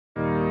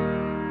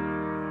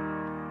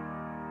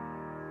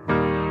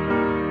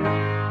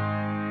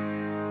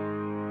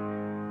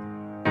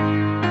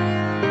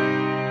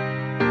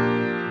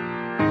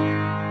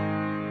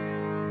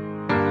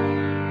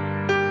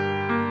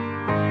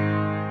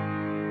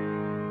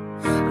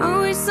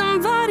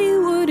somebody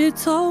would've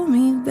told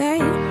me,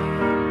 babe,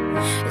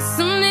 that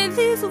someday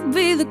these will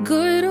be the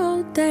good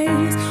old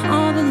days.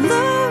 All the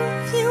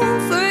love you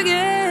won't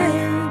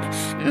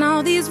forget, and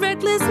all these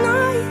reckless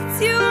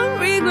nights you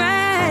won't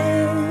regret.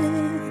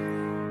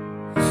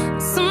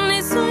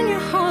 Someday soon your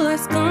whole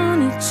life's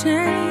gonna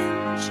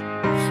change.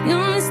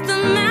 You'll miss the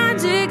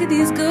magic of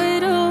these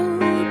good old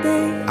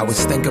days. I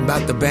was thinking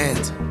about the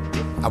band,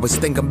 I was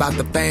thinking about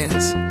the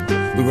fans.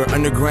 We were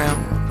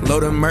underground,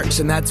 loading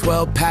merch in that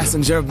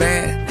 12-passenger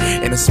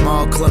van, in a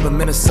small club in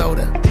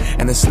Minnesota,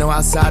 and the snow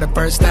outside of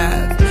First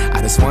Ave.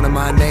 I just wanted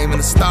my name in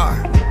the star.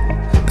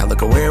 Now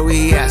look at where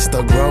we at,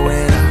 still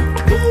growing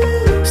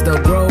up, still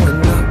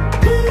growing up.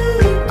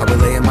 I would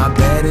lay in my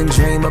bed and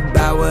dream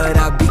about what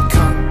I'd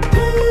become.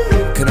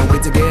 Couldn't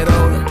wait to get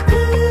older,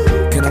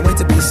 couldn't wait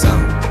to be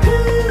some.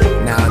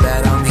 Now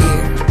that I'm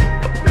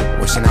here,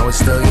 wishing I was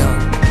still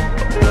young.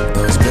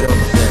 Those good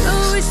old days.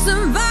 I wish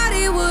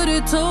somebody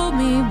would've told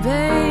me,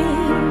 babe,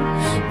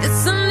 that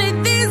someday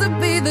these would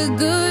be the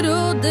good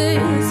old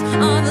days.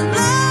 All the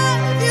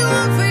love you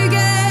won't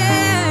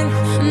forget,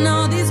 and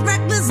all these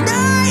reckless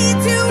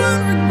nights you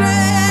won't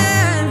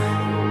regret.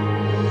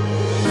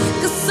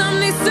 Cause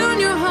someday soon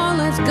your whole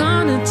life's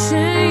gonna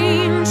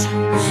change.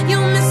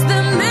 You'll miss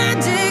the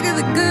magic of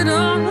the good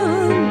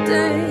old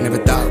days. Never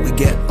thought we'd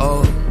get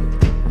old,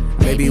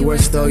 maybe we're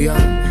still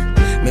young.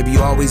 Maybe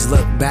you always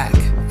look back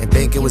and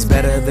think it was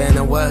better than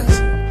it was.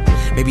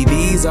 Maybe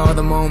these are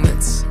the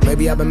moments,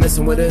 maybe I've been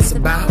missing what it's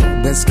about.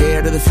 Been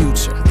scared of the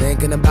future,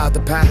 thinking about the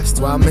past,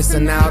 while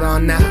missing out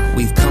on now.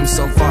 We've come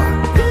so far,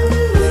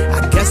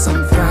 I guess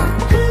I'm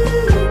proud,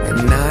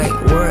 and I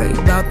ain't worried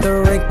about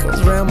the wrinkles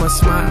around my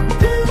smile.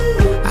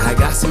 I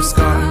got some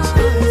scars,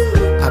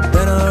 I've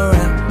been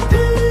around,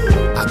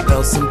 I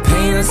felt some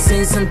pain, I've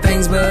seen some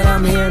things, but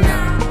I'm here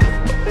now.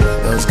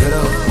 Those good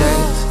old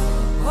days.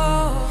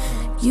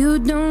 You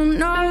don't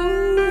know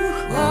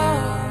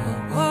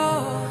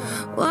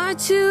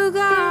what you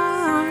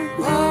got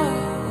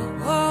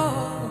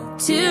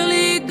till